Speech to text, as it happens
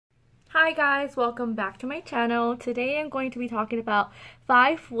Hi guys, welcome back to my channel. Today I'm going to be talking about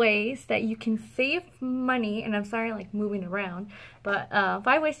 5 ways that you can save money, and I'm sorry like moving around, but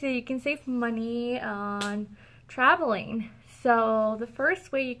 5 ways that you can save money on traveling. So the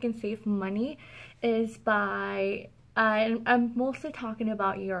first way you can save money is by, I'm mostly talking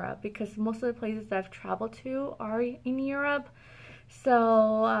about Europe because most of the places that I've traveled to are in Europe.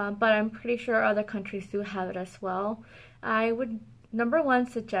 So, but I'm pretty sure other countries do have it as well. I would Number one,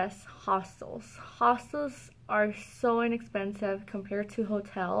 suggest hostels. Hostels are so inexpensive compared to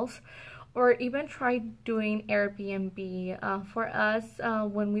hotels, or even try doing Airbnb. For us,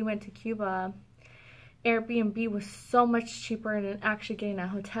 when we went to Cuba, Airbnb was so much cheaper than actually getting a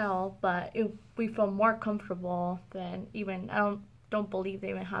hotel, but we felt more comfortable than even, I don't believe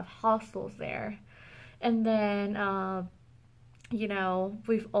they even have hostels there. And then, you know,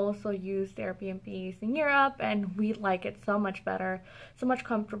 we've also used Airbnbs in Europe and we like it so much better, so much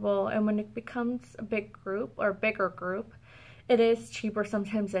comfortable. And when it becomes a big group or bigger group, it is cheaper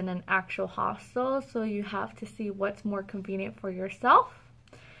sometimes than an actual hostel. So you have to see what's more convenient for yourself.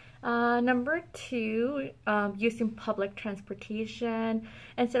 Number two, using public transportation.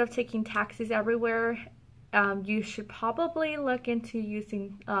 Instead of taking taxis everywhere, you should probably look into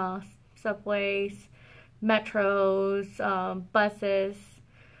using subways, metros, buses,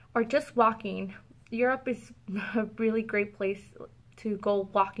 or just walking. Europe is a really great place to go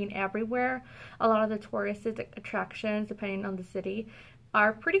walking everywhere. A lot of the touristic attractions, depending on the city,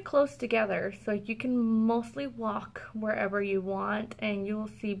 are pretty close together, so you can mostly walk wherever you want and you'll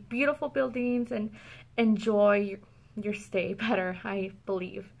see beautiful buildings and enjoy your stay better, I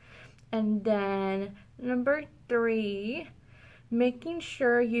believe. And then number three, making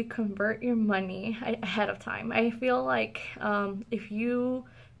sure you convert your money ahead of time. I feel like if you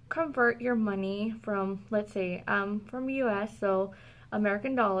convert your money from, let's say, from US, so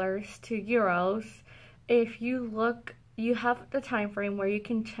American dollars to euros, if you look, you have the time frame where you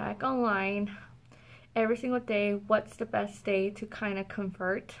can check online every single day what's the best day to kind of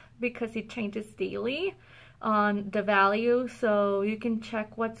convert, because it changes daily on the value, so you can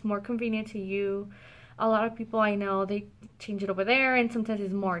check what's more convenient to you. A lot of people I know, they change it over there and sometimes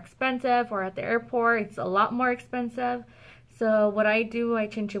it's more expensive, or at the airport it's a lot more expensive. So what I do, I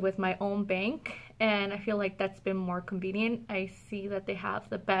change it with my own bank, and I feel like that's been more convenient. I see that they have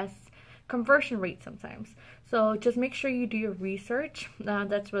the best conversion rate sometimes. So just make sure you do your research.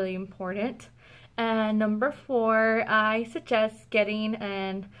 That's really important. And number four, I suggest getting,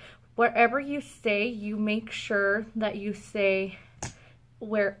 and wherever you stay, you make sure that you stay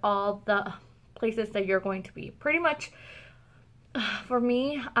where all the places that you're going to be. Pretty much, for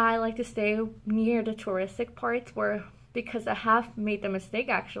me, I like to stay near the touristic parts, because I have made the mistake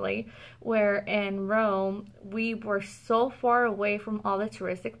actually, where in Rome, we were so far away from all the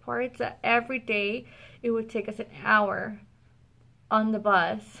touristic parts that every day it would take us an hour on the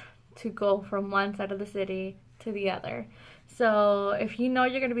bus to go from one side of the city to the other. So if you know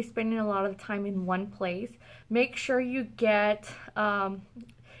you're going to be spending a lot of the time in one place, make sure you get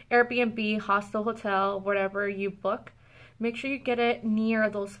Airbnb, hostel, hotel, whatever you book. Make sure you get it near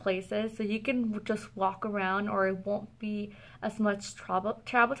those places so you can just walk around, or it won't be as much travel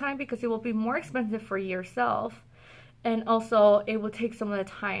time, because it will be more expensive for yourself. And also it will take some of the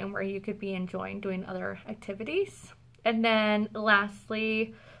time where you could be enjoying doing other activities. And then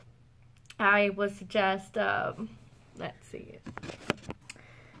lastly, I would suggest, let's see.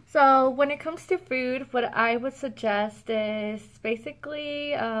 So when it comes to food, what I would suggest is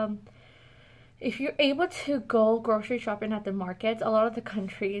basically, if you're able to go grocery shopping at the markets, a lot of the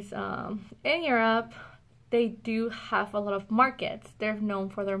countries in Europe, they do have a lot of markets. They're known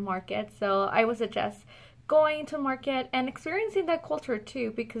for their markets. So I would suggest going to market and experiencing that culture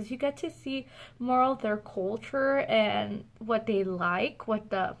too, because you get to see more of their culture and what they like, what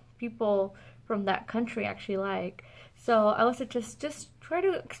the people from that country actually like. So I would suggest just try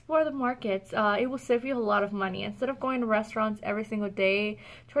to explore the markets. It will save you a lot of money. Instead of going to restaurants every single day,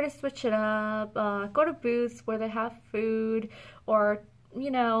 try to switch it up. Go to booths where they have food, or you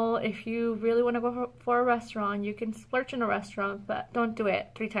know, if you really want to go for a restaurant, you can splurge in a restaurant, but don't do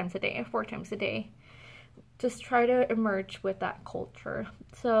it 3 times a day or 4 times a day. Just try to emerge with that culture.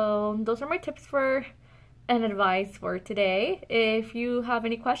 So those are my tips and advice for today. If you have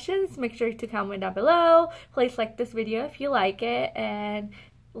any questions, make sure to comment down below. Please like this video if you like it, and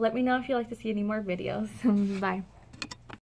let me know if you'd like to see any more videos. Bye.